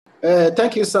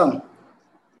Thank you, Sam.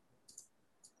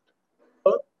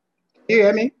 Can you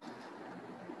hear me?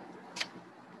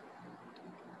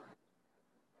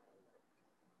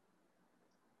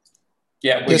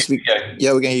 Yeah, we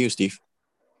can hear you, Steve.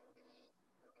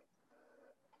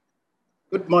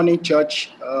 Good morning,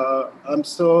 church. I'm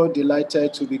so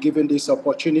delighted to be given this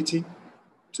opportunity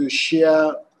to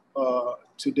share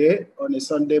today on a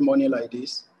Sunday morning like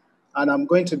this. And I'm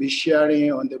going to be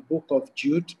sharing on the book of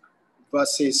Jude,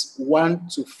 verses 1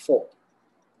 to 4.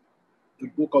 The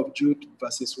book of Jude,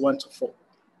 verses 1 to 4.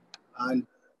 And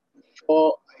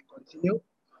before I continue,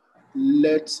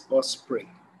 let us pray.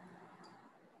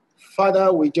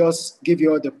 Father, we just give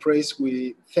you all the praise.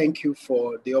 We thank you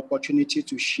for the opportunity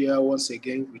to share once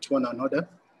again with one another.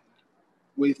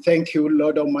 We thank you,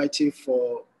 Lord Almighty,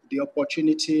 for the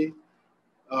opportunity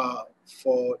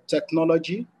for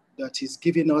technology that is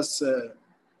giving us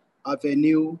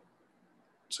avenue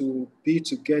to be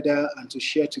together and to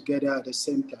share together at the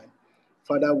same time.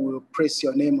 Father, we will praise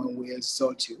your name and we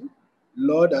exalt you.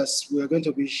 Lord, as we are going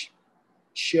to be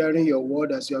sharing your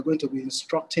word, as you are going to be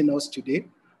instructing us today,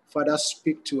 Father,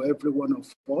 speak to every one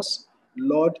of us.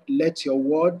 Lord, let your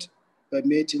word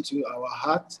permeate into our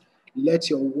hearts. Let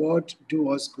your word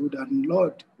do us good. And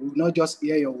Lord, we will not just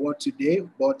hear your word today,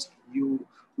 but you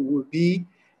will be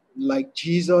like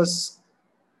Jesus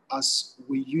as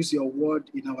we use your word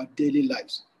in our daily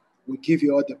lives. We give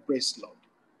you all the praise, Lord.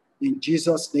 In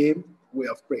Jesus' name, we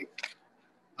have prayed.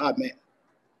 Amen.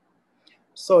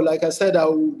 So like I said, I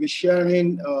will be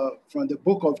sharing from the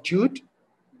book of Jude,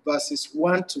 verses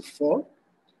 1 to 4.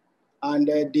 And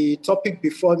the topic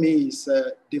before me is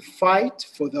the fight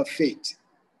for the faith.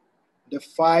 The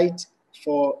fight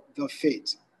for the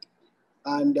faith.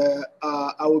 And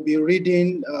I will be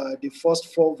reading the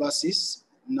first 4 verses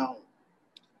now.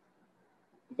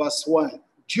 Verse 1,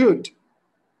 Jude,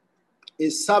 a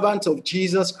servant of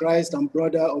Jesus Christ and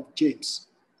brother of James,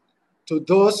 to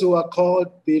those who are called,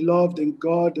 beloved in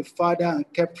God the Father,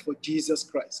 and kept for Jesus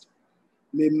Christ,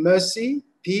 may mercy,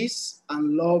 peace,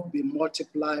 and love be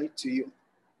multiplied to you.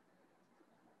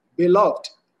 Beloved,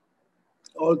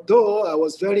 although I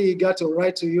was very eager to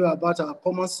write to you about our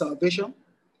common salvation,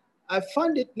 I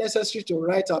found it necessary to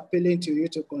write appealing to you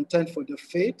to contend for the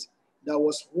faith that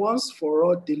was once for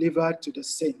all delivered to the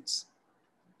saints.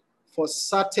 For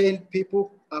certain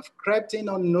people have crept in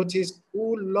unnoticed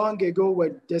who long ago were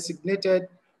designated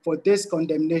for this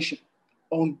condemnation,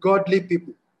 ungodly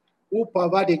people who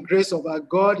pervert the grace of our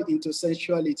God into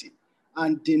sensuality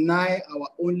and deny our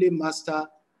only Master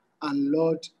and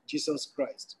Lord Jesus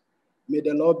Christ. May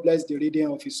the Lord bless the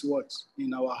reading of his words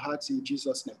in our hearts in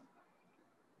Jesus' name.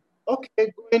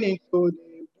 Okay, going into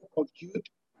the book of Jude.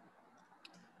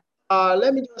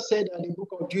 Let me just say that the book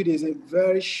of Jude is a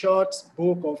very short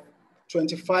book of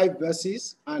 25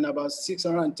 verses and about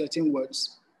 613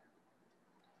 words.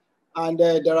 And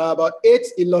there are about 8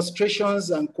 illustrations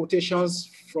and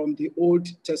quotations from the Old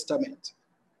Testament.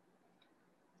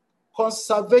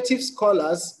 Conservative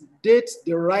scholars date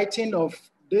the writing of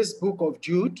this book of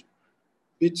Jude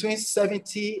between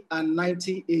 70 and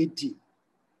 90 AD.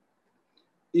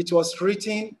 It was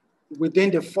written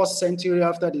within the 1st century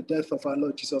after the death of our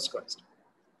Lord Jesus Christ.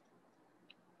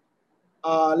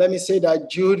 Let me say that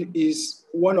Jude is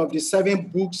one of the 7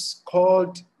 books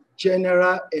called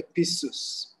general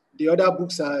epistles. The other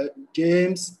books are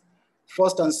James,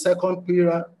 1st and 2nd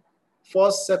Peter,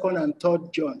 1st, 2nd, and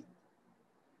 3rd John.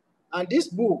 And this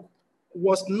book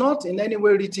was not in any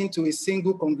way written to a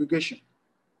single congregation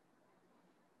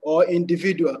or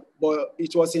individual, but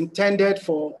it was intended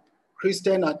for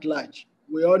Christian at large.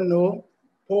 We all know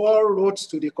Paul wrote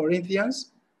to the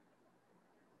Corinthians.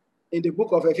 In the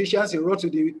book of Ephesians, he wrote to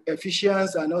the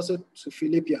Ephesians and also to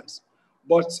Philippians.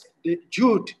 But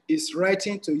Jude is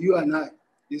writing to you and I.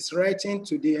 He's writing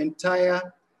to the entire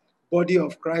body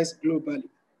of Christ globally.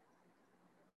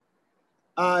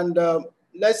 And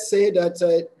let's say that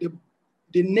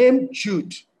the name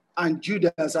Jude and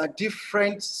Judas are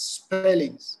different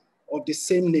spellings of the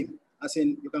same name. As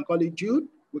in, you can call it Jude,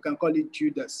 we can call it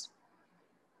Judas.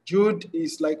 Jude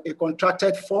is like a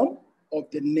contracted form of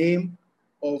the name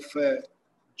of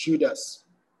Judas.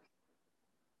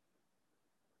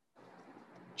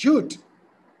 Jude,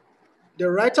 the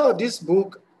writer of this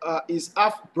book, is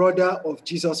half-brother of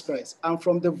Jesus Christ. And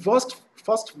from the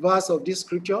first verse of this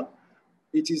scripture,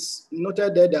 it is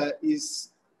noted that is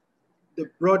the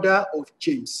brother of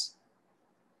James.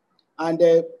 And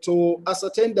to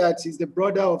ascertain that he's the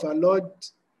brother of our Lord,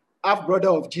 half-brother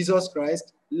of Jesus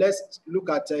Christ, let's look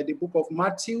at the book of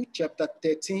Matthew, chapter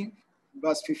 13,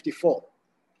 verse 54.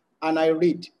 And I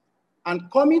read,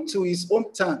 and coming to his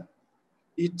hometown,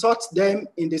 he taught them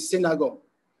in the synagogue,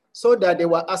 so that they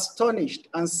were astonished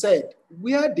and said,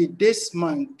 "Where did this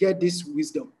man get this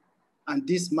wisdom and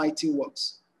these mighty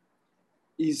works?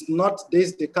 Is not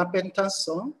this the carpenter's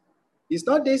son? Is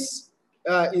not this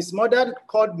his mother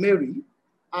called Mary?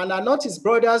 And are not his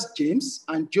brothers James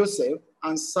and Joseph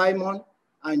and Simon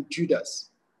and Judas?"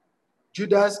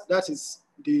 Judas, that is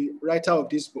the writer of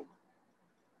this book.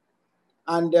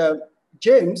 And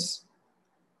James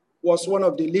was one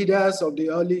of the leaders of the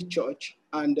early church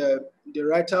and the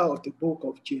writer of the book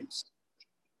of James.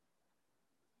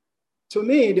 To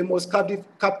me, the most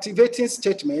captivating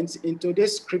statement in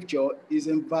today's scripture is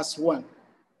in verse 1.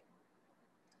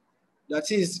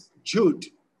 That is Jude,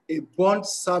 a bond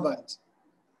servant.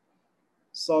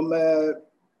 Some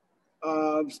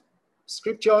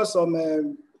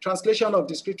translation of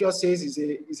the scripture says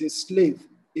is a slave,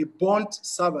 a bond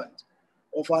servant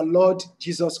of our Lord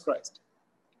Jesus Christ.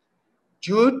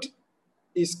 Jude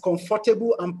is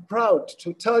comfortable and proud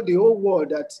to tell the whole world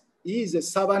that he is a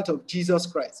servant of Jesus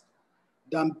Christ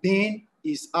than being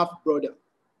his half-brother.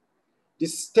 The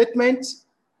statement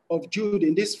of Jude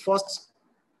in this first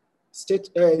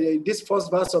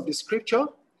verse of the scripture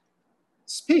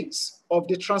speaks of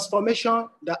the transformation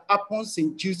that happens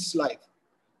in Jude's life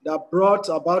that brought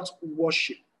about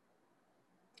worship.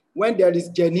 When there is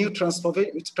genuine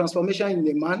transformation in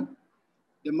the man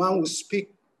will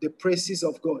speak the praises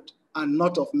of God and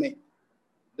not of men.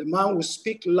 The man will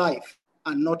speak life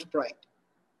and not pride.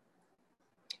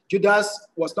 Judas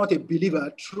was not a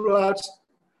believer throughout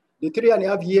the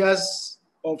 3.5 years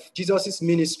of Jesus'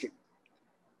 ministry.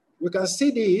 We can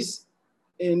see this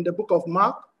in the book of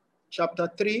Mark,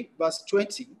 chapter 3, verse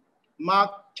 20.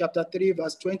 Mark, chapter 3,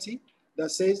 verse 20, that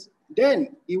says,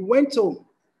 "Then he went home,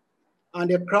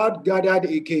 and the crowd gathered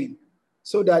again,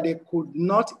 so that they could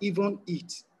not even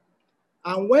eat.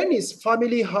 And when his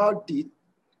family heard it,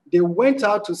 they went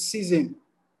out to seize him,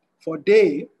 for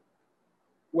they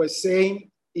were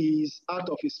saying he is out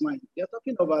of his mind." They're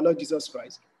talking of our Lord Jesus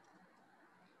Christ.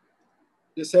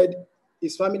 They said,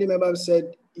 his family members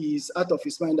said he is out of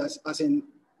his mind, as in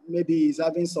maybe he's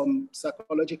having some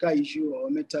psychological issue or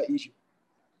mental issue.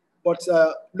 But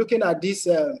looking at this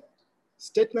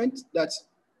statement that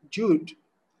Jude,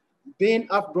 being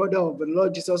half-brother of the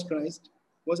Lord Jesus Christ,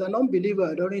 was an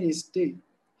unbeliever during his stay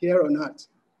here on earth.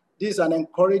 This is an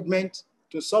encouragement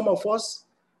to some of us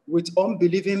with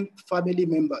unbelieving family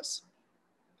members.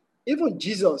 Even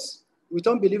Jesus, with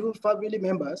unbelieving family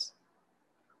members,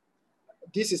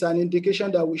 this is an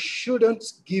indication that we shouldn't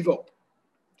give up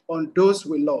on those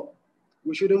we love.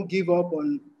 We shouldn't give up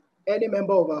on any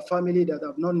member of our family that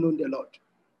have not known the Lord.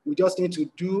 We just need to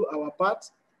do our part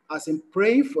as in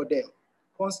praying for them,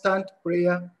 constant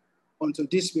prayer unto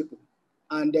these people.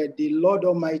 And the Lord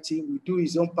Almighty will do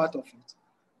his own part of it.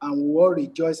 And we will all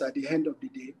rejoice at the end of the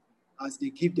day as they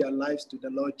give their lives to the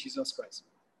Lord Jesus Christ.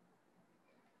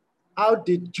 How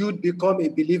did Jude become a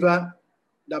believer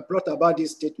that brought about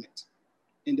this statement?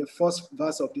 In the first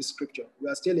verse of this scripture, we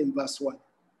are still in verse 1.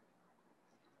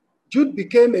 Jude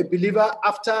became a believer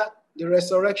after the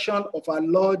resurrection of our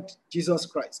Lord Jesus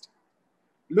Christ.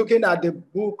 Looking at the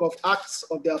book of Acts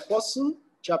of the Apostle,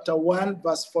 chapter 1,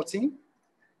 verse 14,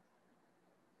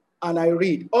 and I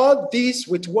read, "All these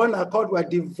with one accord were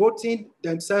devoting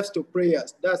themselves to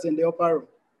prayers," that's in the upper room,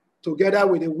 "together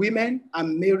with the women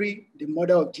and Mary, the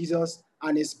mother of Jesus,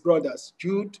 and his brothers."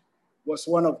 Jude was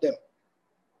one of them.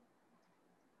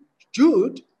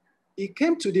 Jude, he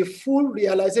came to the full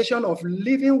realization of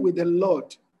living with the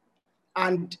Lord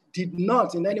and did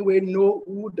not in any way know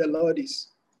who the Lord is.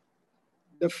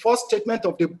 The first statement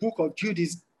of the book of Jude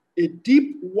is a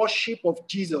deep worship of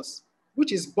Jesus,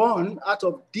 which is born out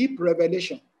of deep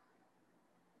revelation,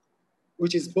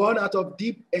 which is born out of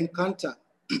deep encounter.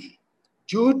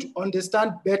 Jude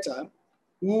understands better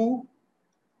who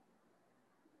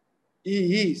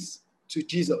he is to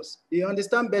Jesus. He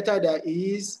understands better that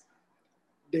he is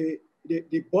the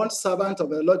bond servant of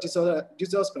the Lord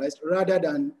Jesus Christ rather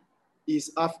than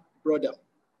his half-brother.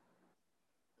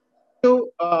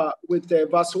 So, with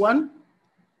verse 1,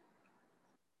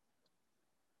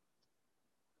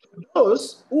 to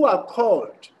those who are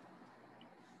called,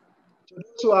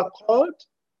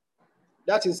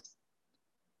 that is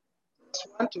verse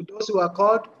 1, to those who are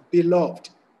called beloved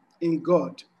in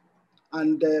God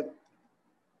and the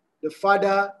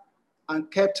Father and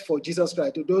kept for Jesus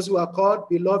Christ. To those who are called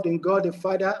beloved in God the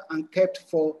Father and kept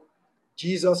for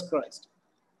Jesus Christ.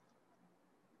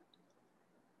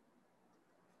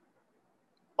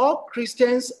 All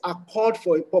Christians are called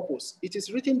for a purpose. It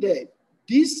is written there.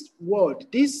 This word,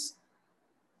 this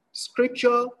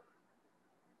scripture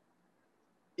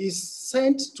is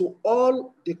sent to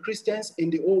all the Christians in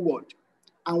the whole world,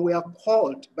 and we are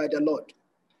called by the Lord.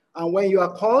 And when you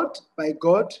are called by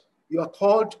God, you are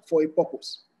called for a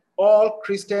purpose. All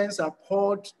Christians are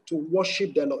called to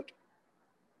worship the Lord.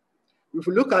 If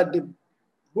we look at the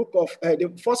book of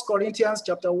the 1 Corinthians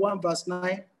chapter 1, verse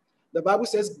 9, the Bible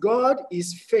says, God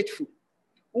is faithful,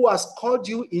 who has called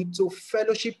you into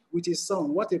fellowship with his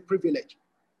Son. What a privilege.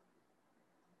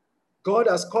 God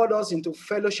has called us into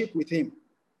fellowship with him.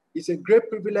 It's a great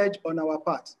privilege on our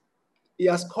part. He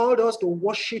has called us to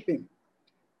worship him.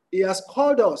 He has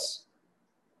called us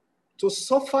to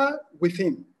suffer with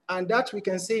him. And that we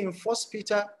can see in 1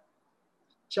 Peter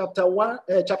chapter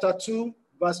 2,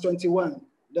 verse 21,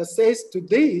 that says, to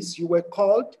this you were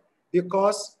called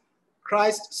because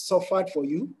Christ suffered for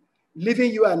you,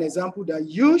 leaving you an example that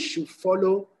you should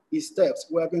follow his steps.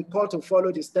 We have been called to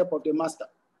follow the step of the master.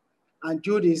 And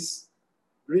Jude is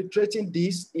reiterating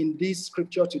this in this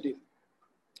scripture today.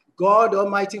 God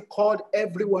Almighty called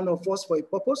every one of us for a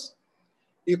purpose.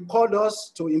 He called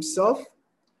us to himself.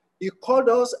 He called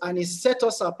us and he set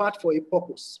us apart for a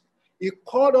purpose. He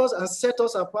called us and set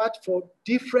us apart for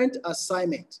different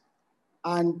assignments.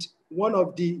 And one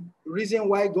of the reasons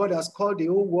why God has called the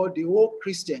whole world, the whole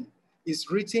Christian, is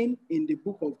written in the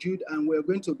book of Jude, and we're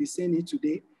going to be seeing it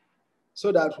today,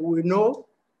 so that we know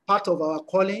part of our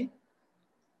calling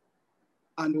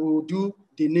and we will do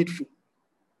the needful.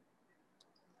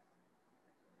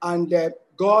 And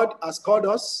God has called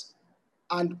us,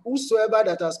 and whosoever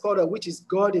that has called us, which is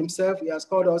God himself, he has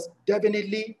called us,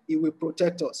 definitely he will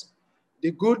protect us.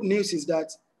 The good news is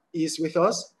that he is with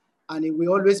us, and he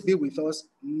will always be with us.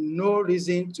 No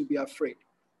reason to be afraid.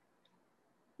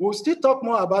 We'll still talk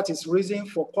more about his reason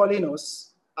for calling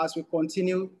us as we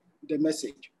continue the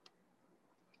message.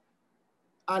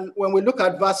 And when we look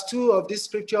at verse 2 of this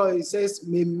scripture, it says,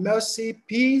 may mercy,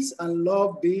 peace, and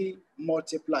love be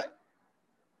multiplied.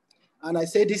 And I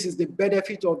say this is the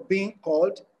benefit of being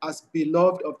called as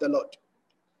beloved of the Lord.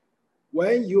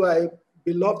 When you are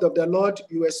beloved of the Lord,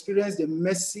 you experience the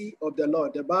mercy of the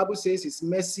Lord. The Bible says his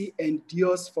mercy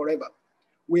endures forever.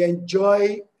 We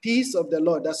enjoy peace of the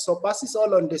Lord that surpasses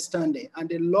all understanding, and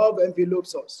the love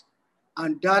envelopes us.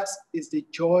 And that is the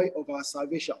joy of our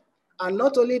salvation. And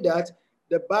not only that,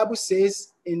 the Bible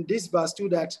says in this verse 2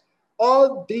 that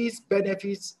all these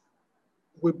benefits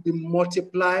will be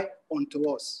multiplied unto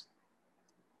us.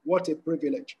 What a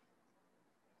privilege.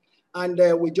 And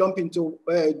we jump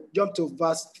to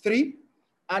verse 3,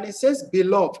 and it says,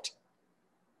 beloved.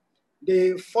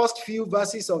 The first few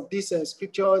verses of these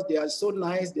scriptures, they are so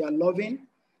nice, they are loving.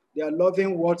 They are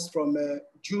loving words from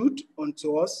Jude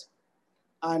unto us.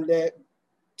 And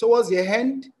towards the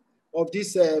end of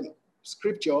this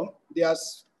scripture,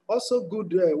 there's also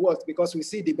good words, because we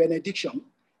see the benediction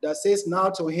that says, now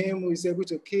to him who is able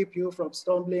to keep you from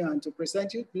stumbling and to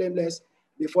present you blameless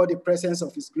before the presence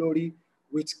of his glory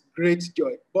with great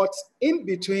joy. But in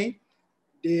between,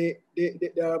 there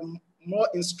are more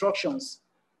instructions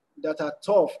that are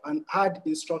tough and hard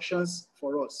instructions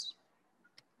for us.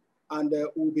 And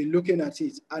we'll be looking at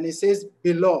it. And it says,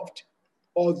 beloved,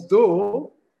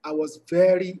 although I was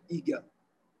very eager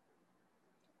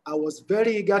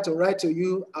to write to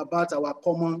you about our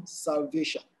common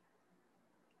salvation.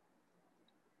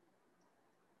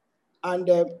 And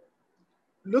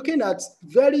looking at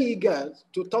very eager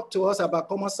to talk to us about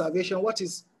common salvation, what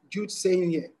is Jude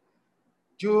saying here?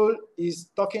 Jude is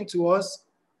talking to us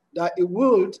that he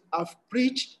would have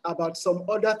preached about some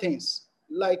other things.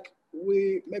 Like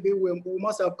we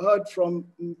must have heard from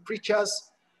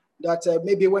preachers that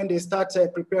maybe when they start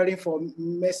preparing for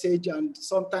message, and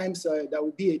sometimes there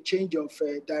will be a change of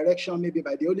direction, maybe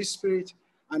by the Holy Spirit,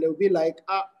 and they'll be like,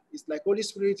 it's like Holy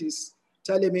Spirit is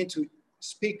telling me to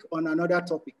speak on another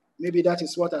topic. Maybe that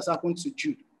is what has happened to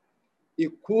Jude. He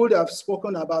could have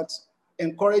spoken about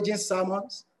encouraging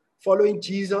sermons, following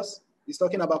Jesus. He's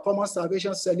talking about common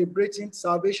salvation, celebrating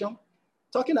salvation,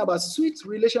 talking about sweet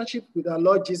relationship with our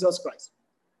Lord Jesus Christ.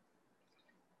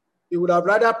 He would have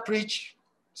rather preached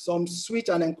some sweet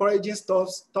and encouraging stuff,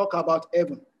 talk about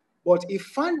heaven, but he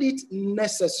found it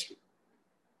necessary.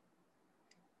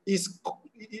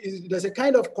 There's a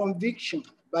kind of conviction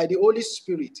by the Holy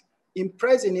Spirit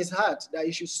impressed in his heart that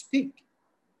he should speak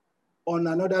on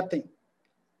another thing.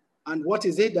 And what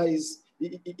is it that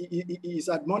is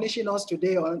admonishing us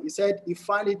today on? He said he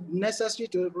found it necessary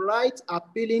to write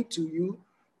appealing to you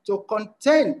to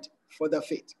contend for the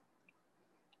faith.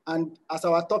 And as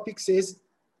our topic says,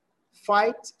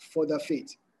 fight for the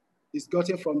faith is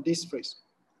gotten from this phrase.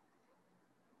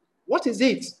 What is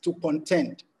it to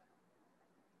contend?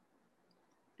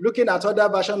 Looking at other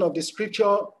version of the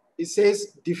scripture, it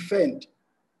says defend.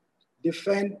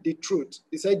 defend the truth.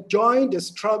 He said, join the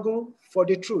struggle for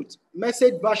the truth.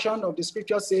 Message version of the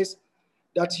scripture says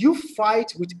that you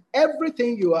fight with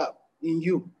everything you have in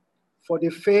you for the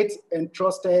faith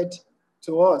entrusted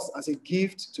to us as a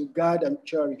gift to guard and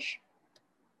cherish.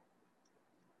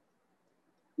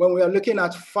 When we are looking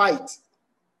at fight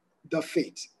the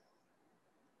faith,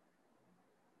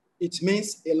 it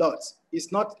means a lot.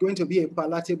 It's not going to be a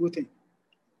palatable thing.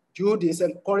 Jude is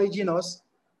encouraging us,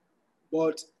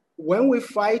 but when we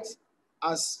fight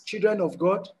as children of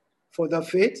God for the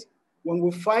faith, when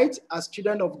we fight as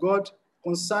children of God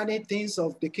concerning things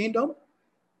of the kingdom,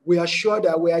 we are sure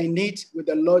that we are in it with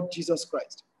the Lord Jesus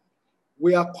Christ.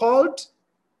 We are called,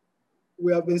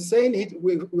 we have been saying it,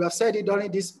 we have said it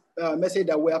during this message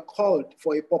that we are called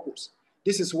for a purpose.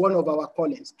 This is one of our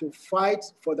callings, to fight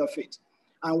for the faith.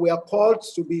 And we are called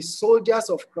to be soldiers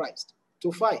of Christ,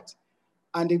 to fight.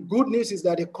 And the good news is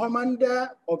that the commander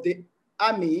of the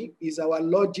army is our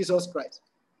Lord Jesus Christ.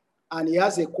 And he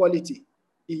has a quality.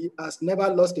 He has never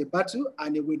lost a battle,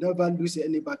 and he will never lose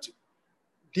any battle.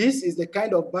 This is the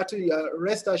kind of battle you are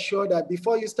rest assured that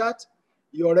before you start,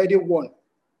 you already won,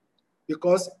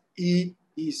 because he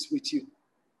is with you.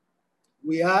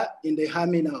 We are in the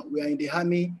army now. We are in the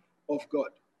army of God.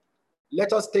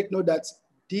 Let us take note that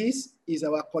this is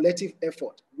our collective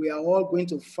effort. We are all going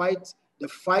to fight the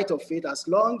fight of faith as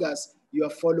long as you are a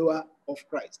follower of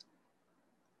Christ.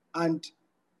 And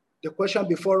the question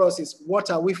before us is,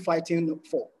 what are we fighting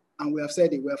for? And we have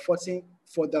said it, we are fighting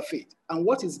for the faith. And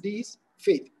what is this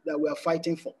faith that we are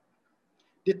fighting for?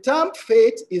 The term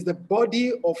faith is the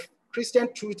body of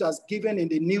Christian truth as given in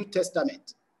the New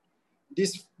Testament.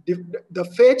 The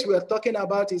faith we are talking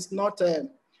about is not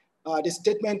the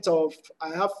statement of, I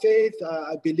have faith,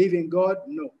 I believe in God.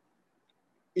 No.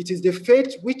 It is the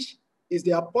faith which is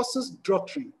the apostles'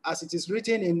 doctrine, as it is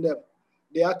written in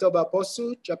the Act of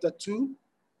Apostles, chapter 2,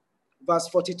 verse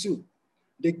 42.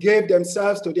 They gave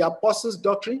themselves to the apostles'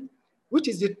 doctrine, which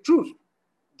is the truth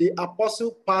the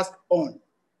apostle passed on,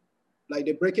 like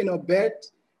the breaking of bread,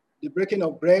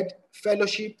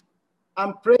 fellowship,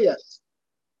 and prayers.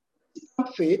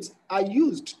 Faith are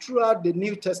used throughout the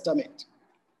New Testament.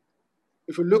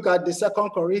 If we look at the 2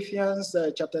 Corinthians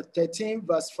chapter 13,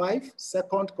 verse 5, 2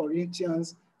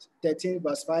 Corinthians 13,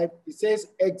 verse 5, it says,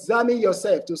 examine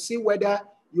yourself to see whether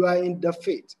you are in the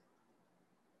faith.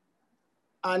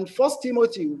 And 1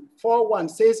 Timothy 4:1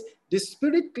 says, the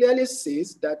Spirit clearly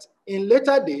says that in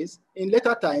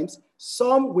later times,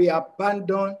 some will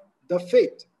abandon the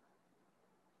faith.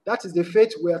 That is the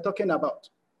faith we are talking about.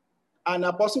 And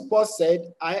Apostle Paul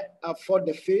said, I have fought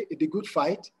the good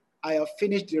fight. I have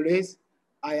finished the race.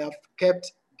 I have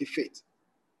kept the faith.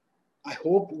 I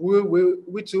hope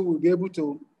we too will be able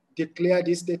to declare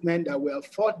this statement that we have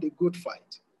fought the good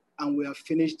fight and we have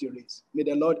finished the race. May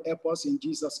the Lord help us in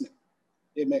Jesus' name.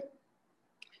 Amen.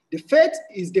 The faith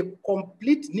is the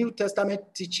complete New Testament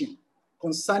teaching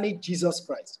concerning Jesus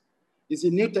Christ. It's the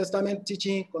New Testament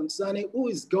teaching concerning who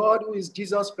is God, who is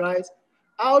Jesus Christ.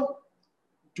 How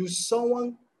do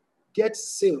someone get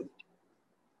saved?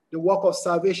 The work of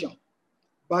salvation,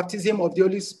 baptism of the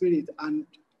Holy Spirit, and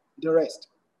the rest.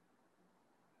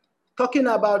 Talking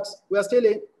about, we are still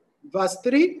in verse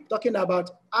 3, talking about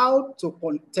how to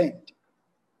contend.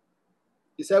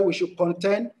 He said we should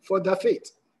contend for the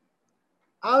faith.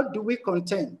 How do we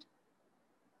contend?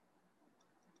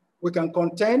 We can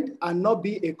contend and not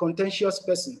be a contentious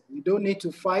person. We don't need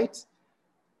to fight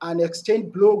and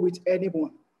exchange blow with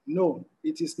anyone. No,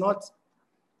 it is not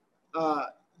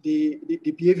the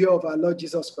behavior of our Lord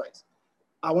Jesus Christ.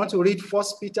 I want to read 1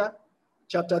 Peter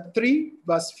chapter 3,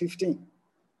 verse 15.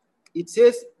 It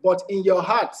says, but in your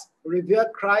hearts, revere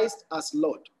Christ as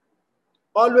Lord.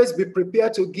 Always be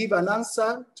prepared to give an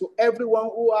answer to everyone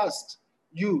who asks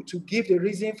you to give the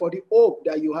reason for the hope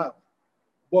that you have.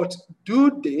 But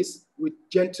do this with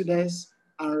gentleness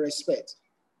and respect.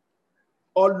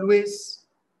 Always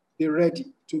be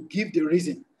ready to give the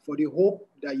reason for the hope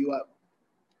that you have.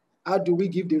 How do we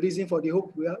give the reason for the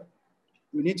hope we have?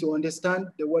 We need to understand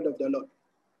the word of the Lord.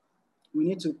 We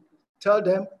need to tell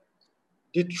them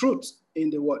the truth in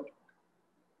the word.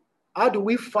 How do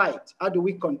we fight? How do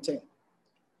we contend?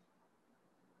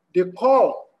 The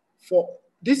call for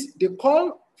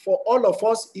all of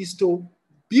us is to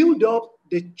build up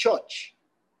the church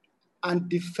and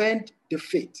defend the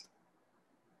faith.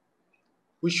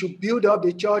 We should build up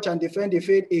the church and defend the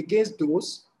faith against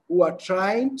those who are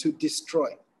trying to destroy.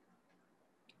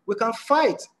 We can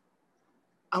fight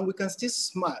and we can still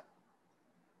smile,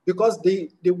 because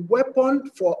the weapon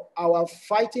for our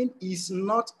fighting is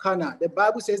not carnal. The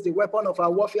Bible says the weapon of our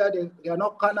warfare, they are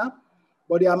not carnal,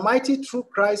 but they are mighty through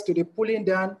Christ to the pulling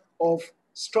down of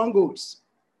strongholds.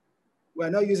 We are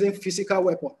not using physical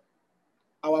weapon.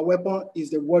 Our weapon is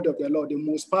the word of the Lord. The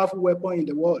most powerful weapon in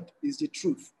the world is the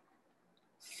truth.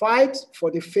 Fight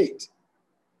for the faith.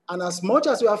 And as much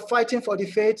as we are fighting for the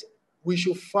faith, we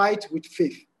should fight with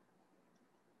faith.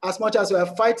 As much as we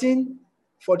are fighting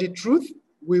for the truth,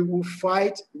 we will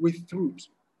fight with truth,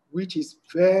 which is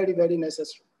very, very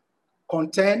necessary.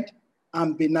 Contend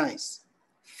and be nice.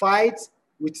 Fight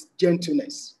with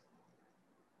gentleness.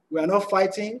 We are not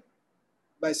fighting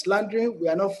by slandering. We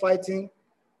are not fighting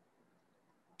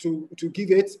to give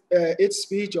hate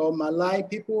speech or malign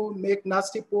people, make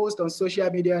nasty posts on social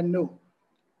media. No.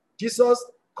 Jesus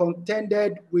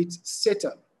contended with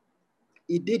Satan.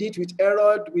 He did it with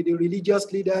Herod, with the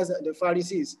religious leaders and the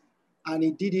Pharisees, and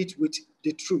he did it with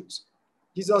the truth.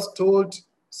 Jesus told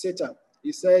Satan,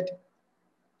 he said,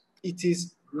 "It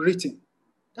is written."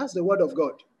 That's the word of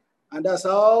God. And that's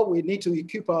how we need to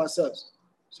equip ourselves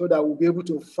so that we'll be able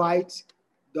to fight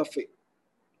the faith.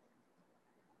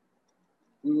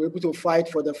 We were able to fight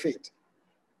for the faith.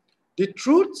 The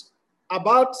truth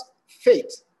about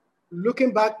faith,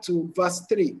 looking back to verse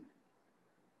 3,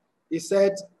 he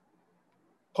said,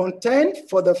 contend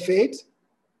for the faith.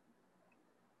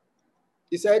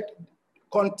 He said,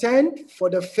 contend for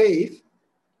the faith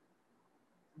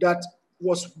that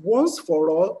was once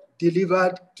for all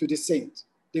delivered to the saints.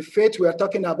 The faith we are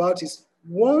talking about is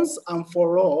once and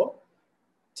for all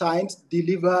times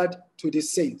delivered to the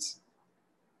saints.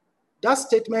 That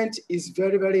statement is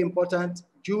very, very important.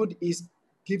 Jude is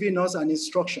giving us an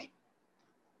instruction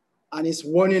and is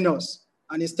warning us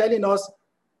and is telling us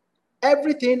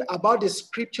everything about the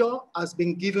scripture has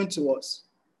been given to us.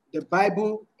 The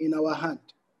Bible in our hand,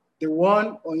 the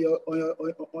one on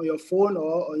your phone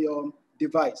or on your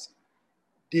device.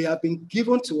 They have been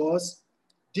given to us.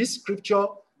 This scripture,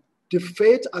 the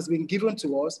faith has been given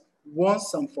to us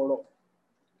once and for all.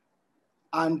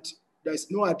 And there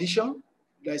is no addition,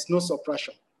 there is no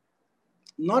suppression.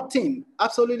 Nothing,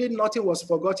 absolutely nothing was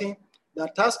forgotten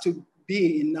that has to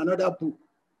be in another book.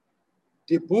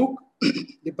 The book,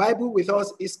 the Bible with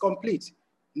us is complete.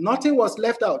 Nothing was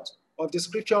left out of the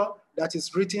scripture that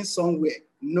is written somewhere.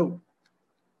 No.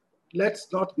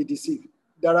 Let's not be deceived.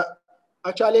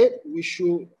 Actually, we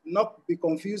should not be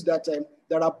confused that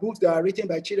there are books that are written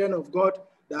by children of God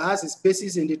that has its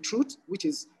basis in the truth, which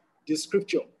is the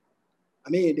scripture. I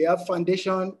mean, they have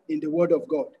foundation in the word of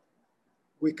God.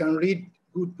 We can read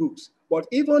good books. But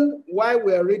even while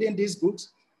we are reading these books,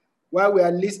 while we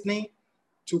are listening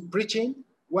to preaching,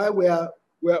 while we're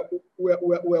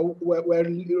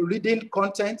reading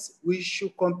content, we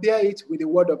should compare it with the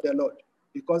word of the Lord,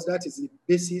 because that is the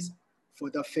basis for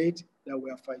the faith that we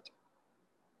are fighting.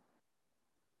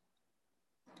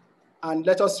 And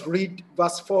let us read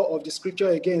verse 4 of the scripture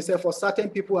again. It says, for certain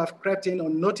people have crept in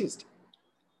unnoticed,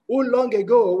 who long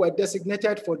ago were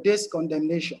designated for this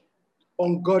condemnation,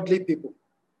 ungodly people,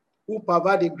 who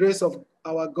pervert the grace of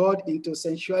our God into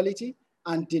sensuality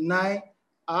and deny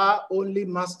our only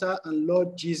Master and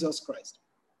Lord Jesus Christ.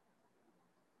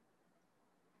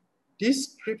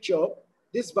 This scripture,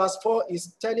 this verse 4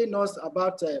 is telling us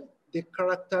about the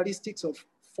characteristics of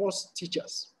false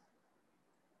teachers,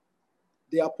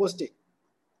 the apostate.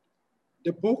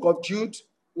 The book of Jude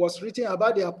was written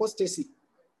about the apostasy.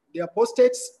 The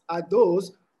apostates are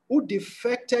those who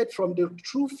defected from the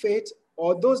true faith,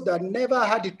 or those that never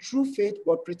had the true faith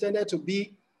but pretended to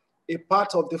be a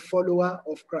part of the follower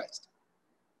of Christ.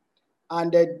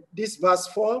 And this verse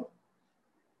 4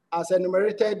 has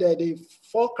enumerated the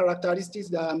 4 characteristics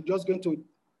that I'm just going to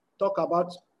talk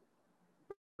about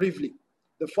briefly.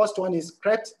 The first one is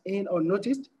crept in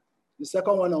unnoticed. The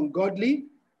second one, ungodly.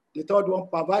 The third one,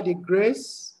 pervert the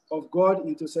grace of God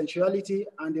into sensuality.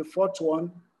 And the fourth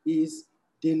one is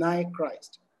deny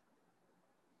Christ.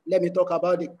 Let me talk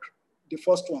about the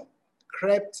first one,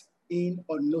 crept in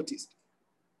unnoticed.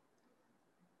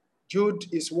 Jude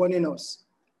is warning us,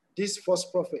 these false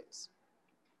prophets,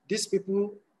 these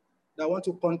people that want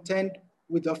to contend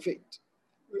with the faith,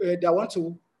 they want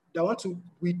to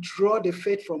withdraw the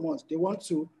faith from us. They want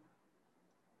to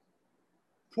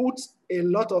put a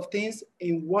lot of things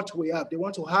in what we have. They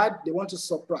want to add, they want to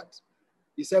subtract.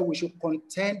 He said we should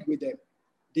contend with them.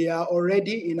 They are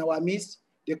already in our midst.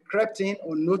 They crept in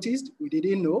unnoticed. We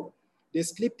didn't know. They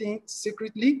slipped in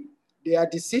secretly. They are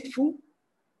deceitful.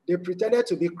 They pretended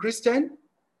to be Christian.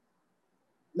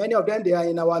 Many of them, they are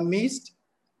in our midst.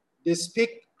 They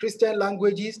speak Christian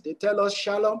languages. They tell us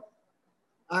shalom.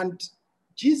 And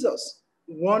Jesus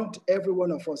warned every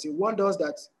one of us. He warned us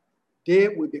that they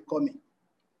will be coming.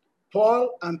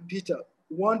 Paul and Peter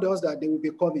warned us that they will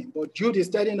be coming. But Jude is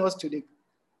telling us today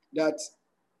that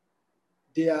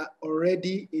they are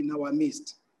already in our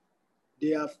midst. They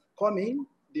have come in,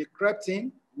 they crept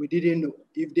in, we didn't know.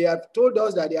 If they had told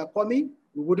us that they are coming,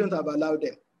 we wouldn't have allowed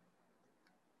them.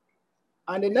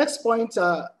 And the next point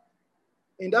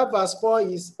in that verse 4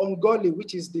 is ungodly,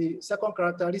 which is the second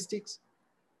characteristics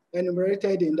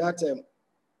enumerated in that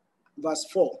verse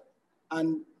 4,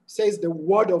 and says the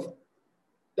word of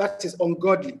that is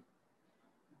ungodly.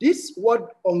 This word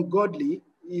ungodly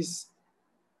is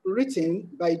written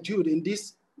by Jude in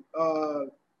this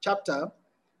chapter,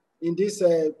 in this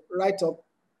write-up,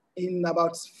 in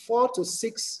about 4 to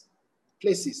 6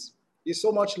 places. He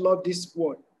so much loved this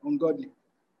word, ungodly.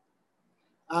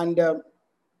 And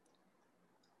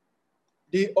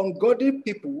the ungodly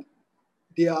people,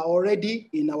 they are already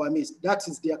in our midst. That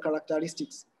is their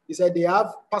characteristics. He said they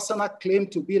have personal claim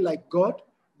to be like God,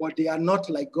 but they are not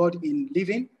like God in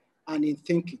living and in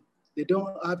thinking. They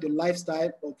don't have the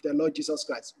lifestyle of the Lord Jesus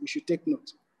Christ. We should take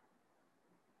note.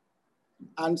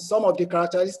 And some of the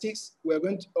characteristics, we're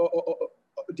going to,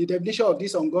 the definition of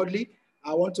this ungodly,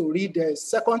 I want to read 2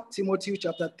 Timothy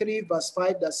chapter 3, verse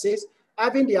 5, that says,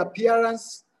 having the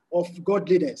appearance of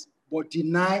godliness, but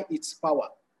deny its power.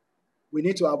 We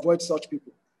need to avoid such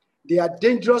people. They are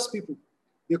dangerous people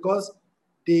because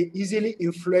they easily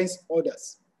influence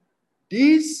others.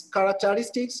 These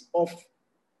characteristics of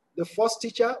the false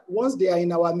teacher, once they are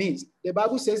in our midst, the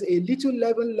Bible says a little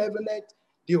leaven leaveneth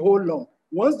the whole lump.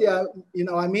 Once they are in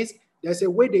our midst, there's a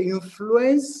way they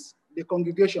influence the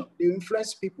congregation. They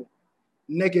influence people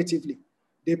negatively.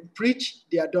 They preach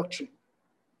their doctrine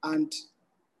and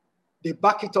they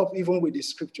back it up even with the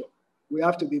scripture. We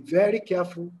have to be very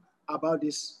careful about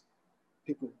these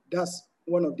people. That's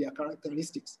one of their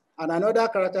characteristics. And another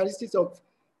characteristic of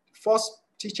false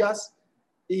teachers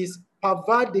is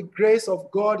pervert the grace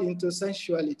of God into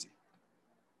sensuality.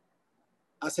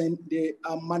 As in, they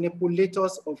are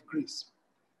manipulators of grace.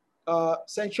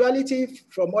 Sensuality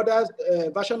from other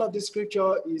version of the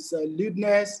scripture is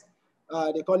lewdness.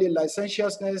 They call it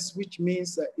licentiousness, which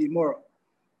means immoral.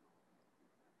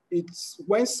 It's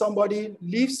when somebody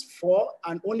lives for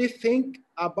and only think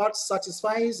about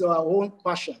satisfying his or her own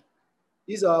passion,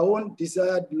 his or her own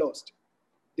desired lust.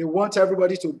 They want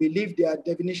everybody to believe their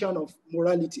definition of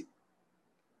morality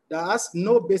that has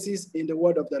no basis in the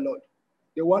word of the Lord.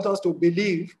 They want us to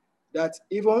believe that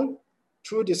even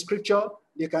through the scripture,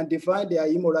 they can define their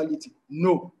immorality.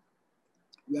 No,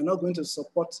 we are not going to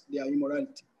support their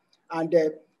immorality. And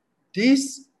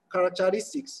these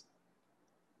characteristics,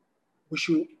 we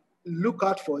should look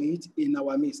out for it in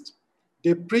our midst.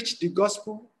 They preach the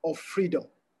gospel of freedom.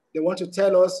 They want to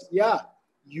tell us, yeah,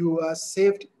 you are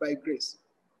saved by grace.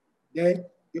 Then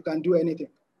you can do anything.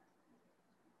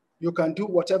 You can do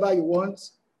whatever you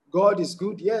want. God is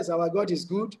good. Yes, our God is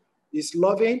good. He's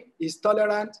loving. He's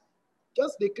tolerant.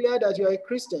 Just declare that you're a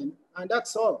Christian, and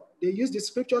that's all. They use the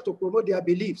scripture to promote their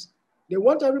beliefs. They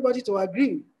want everybody to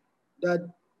agree that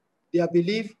their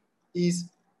belief is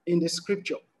in the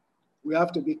scripture. We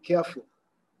have to be careful.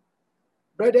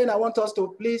 Brethren, I want us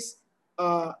to please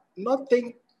not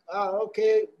think,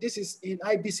 okay, this is in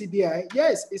IBCBI.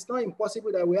 Yes, it's not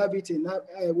impossible that we have it in,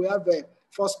 we have a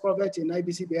false prophet in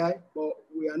IBCBI, but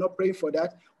we are not praying for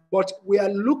that. But we are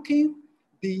looking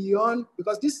beyond,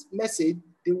 because this message,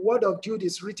 the word of Jude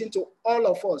is written to all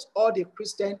of us, all the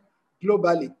Christians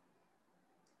globally.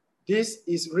 This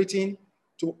is written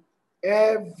to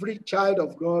every child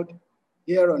of God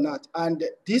here on earth. And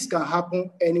this can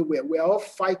happen anywhere. We are all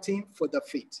fighting for the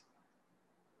faith.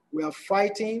 We are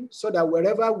fighting so that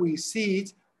wherever we see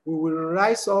it, we will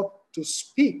rise up to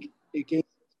speak against it.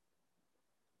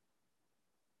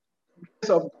 The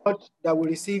grace of God that we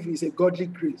receive is a godly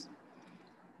grace.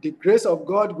 The grace of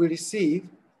God we receive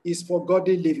is for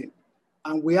godly living.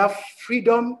 And we have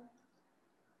freedom,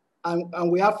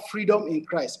 and we have freedom in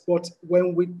Christ. But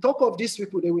when we talk of these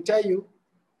people, they will tell you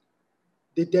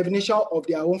the definition of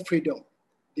their own freedom.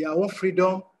 Their own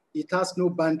freedom, it has no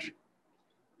boundary.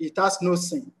 It has no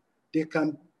sin. They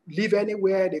can live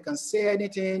anywhere, they can say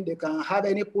anything, they can have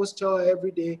any posture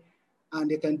every day, and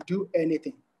they can do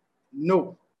anything.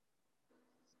 No.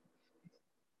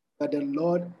 That the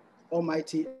Lord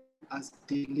Almighty has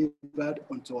delivered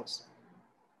unto us.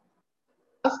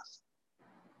 Last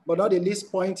but not the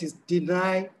least point is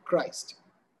deny Christ.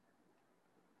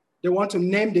 They want to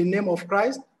name the name of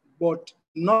Christ, but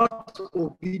not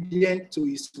obedient to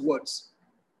his words.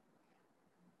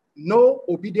 No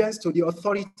obedience to the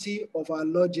authority of our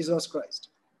Lord Jesus Christ.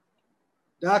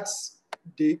 That's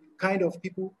the kind of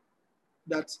people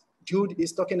that Jude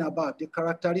is talking about, the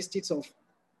characteristics of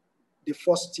the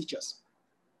false teachers.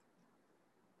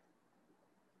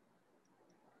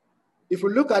 If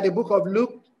we look at the book of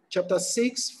Luke, chapter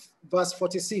 6, verse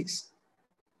 46.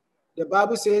 The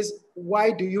Bible says, why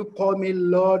do you call me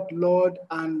Lord, Lord,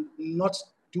 and not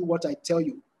do what I tell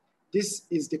you? This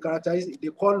is the characteristic. They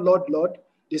call Lord, Lord.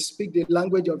 They speak the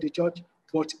language of the church,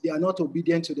 but they are not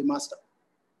obedient to the master.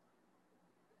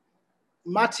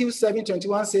 Matthew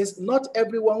 7:21 says, not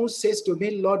everyone who says to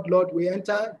me, Lord, Lord, will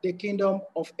enter the kingdom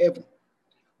of heaven,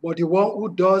 but the one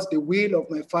who does the will of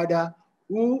my Father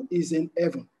who is in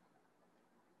heaven.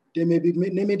 They may be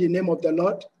naming the name of the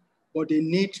Lord, but they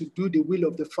need to do the will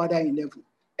of the Father in heaven.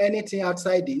 Anything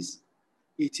outside this,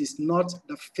 it is not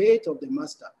the faith of the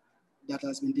master that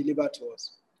has been delivered to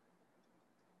us.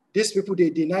 These people, they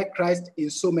deny Christ in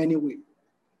so many ways.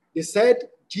 They said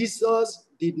Jesus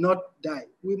did not die.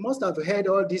 We must have heard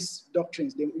all these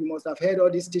doctrines. We must have heard all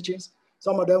these teachings.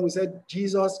 Some of them, we said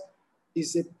Jesus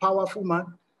is a powerful man,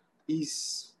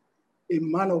 is a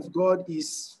man of God,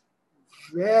 is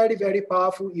very, very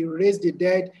powerful. He raised the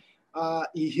dead.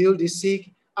 He healed the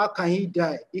sick. How can he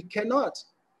die? He cannot.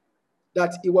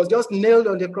 That he was just nailed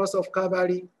on the cross of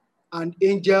Calvary and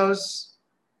angels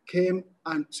came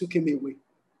and took him away.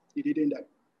 He didn't die.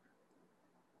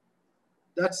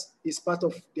 That is part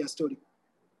of their story.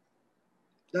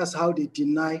 That's how they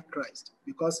deny Christ,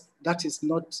 because that is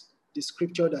not the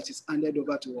scripture that is handed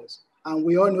over to us. And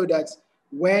we all know that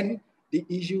when the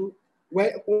issue,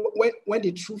 when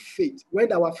the true faith,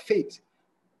 when our faith,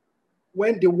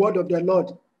 when the word of the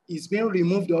Lord is being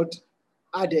removed or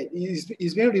added,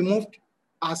 is being removed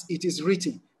as it is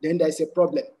written, then there's a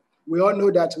problem. We all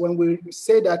know that when we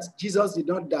say that Jesus did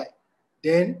not die,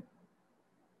 then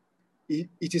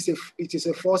it is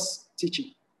a false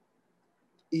teaching.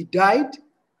 He died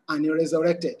and he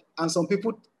resurrected. And some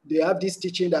people, they have this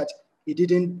teaching that he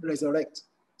didn't resurrect.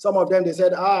 Some of them, they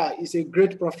said, he's a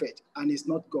great prophet and he's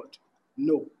not God.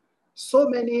 No. So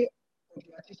many of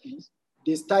their teachings,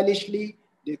 they stylishly,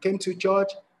 they came to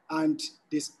church and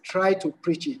they try to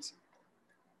preach it.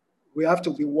 We have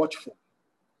to be watchful.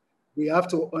 We have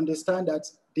to understand that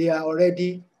they are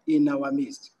already in our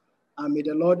midst. And may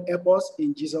the Lord help us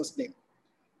in Jesus' name.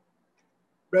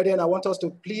 Brethren, I want us to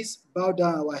please bow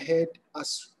down our head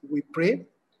as we pray,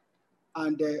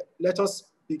 and let us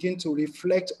begin to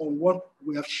reflect on what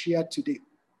we have shared today.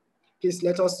 Please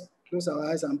let us close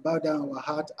our eyes and bow down our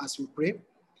heart as we pray.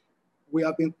 We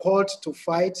have been called to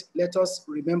fight. Let us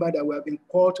remember that we have been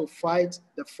called to fight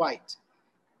the fight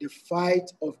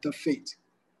of the faith.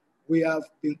 We have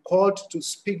been called to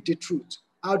speak the truth.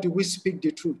 How do we speak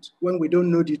the truth when we don't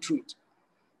know the truth?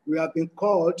 We have been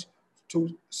called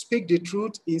to speak the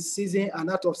truth in season and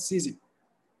out of season.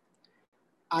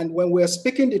 And when we are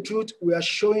speaking the truth, we are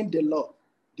showing the love.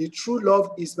 The true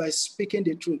love is by speaking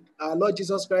the truth. Our Lord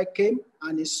Jesus Christ came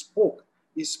and he spoke.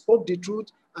 He spoke the truth,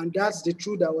 and that's the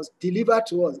truth that was delivered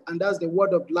to us, and that's the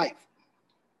word of life.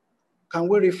 Can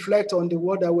we reflect on the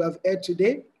word that we have heard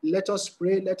today? Let us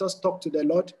pray. Let us talk to the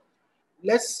Lord.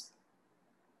 Let's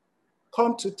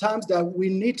come to terms that we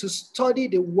need to study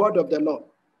the word of the Lord.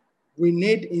 We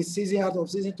need in season out of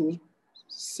season to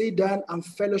sit down and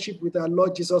fellowship with our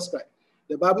Lord Jesus Christ.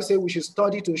 The Bible says we should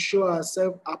study to show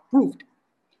ourselves approved.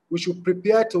 We should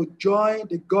prepare to join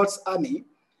the God's army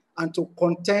and to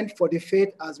contend for the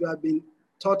faith as we have been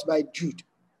taught by Jude.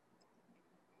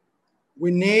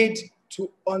 We need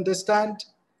to understand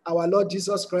our Lord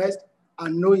Jesus Christ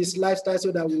and know his lifestyle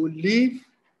so that we will live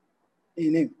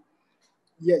in him.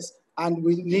 Yes, and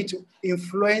we need to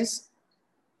influence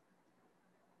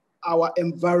our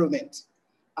environment,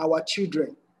 our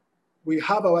children. We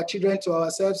have our children to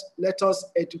ourselves. Let us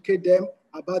educate them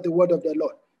about the word of the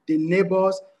Lord. The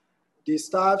neighbors, the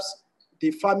staffs, the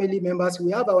family members.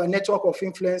 We have our network of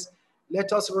influence.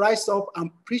 Let us rise up and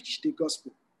preach the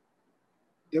gospel.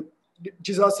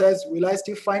 Jesus says, will I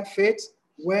still find faith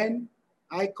when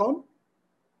I come?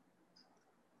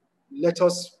 Let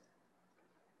us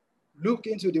look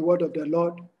into the word of the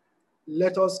Lord.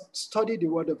 Let us study the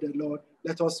word of the Lord.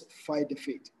 Let us fight the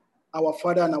faith. Our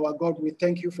Father and our God, we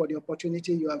thank you for the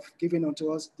opportunity you have given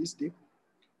unto us this day.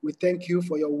 We thank you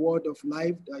for your word of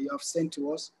life that you have sent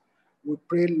to us. We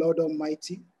pray, Lord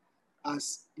Almighty,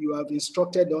 as you have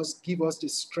instructed us, give us the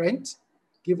strength,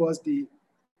 give us the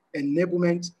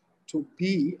enablement to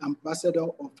be ambassador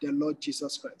of the Lord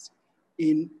Jesus Christ.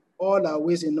 In all our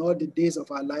ways, in all the days of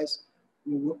our lives,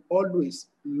 we will always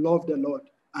love the Lord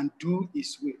and do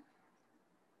his will.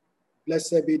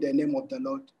 Blessed be the name of the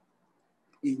Lord.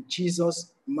 In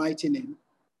Jesus' mighty name.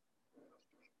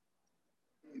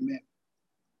 Amen.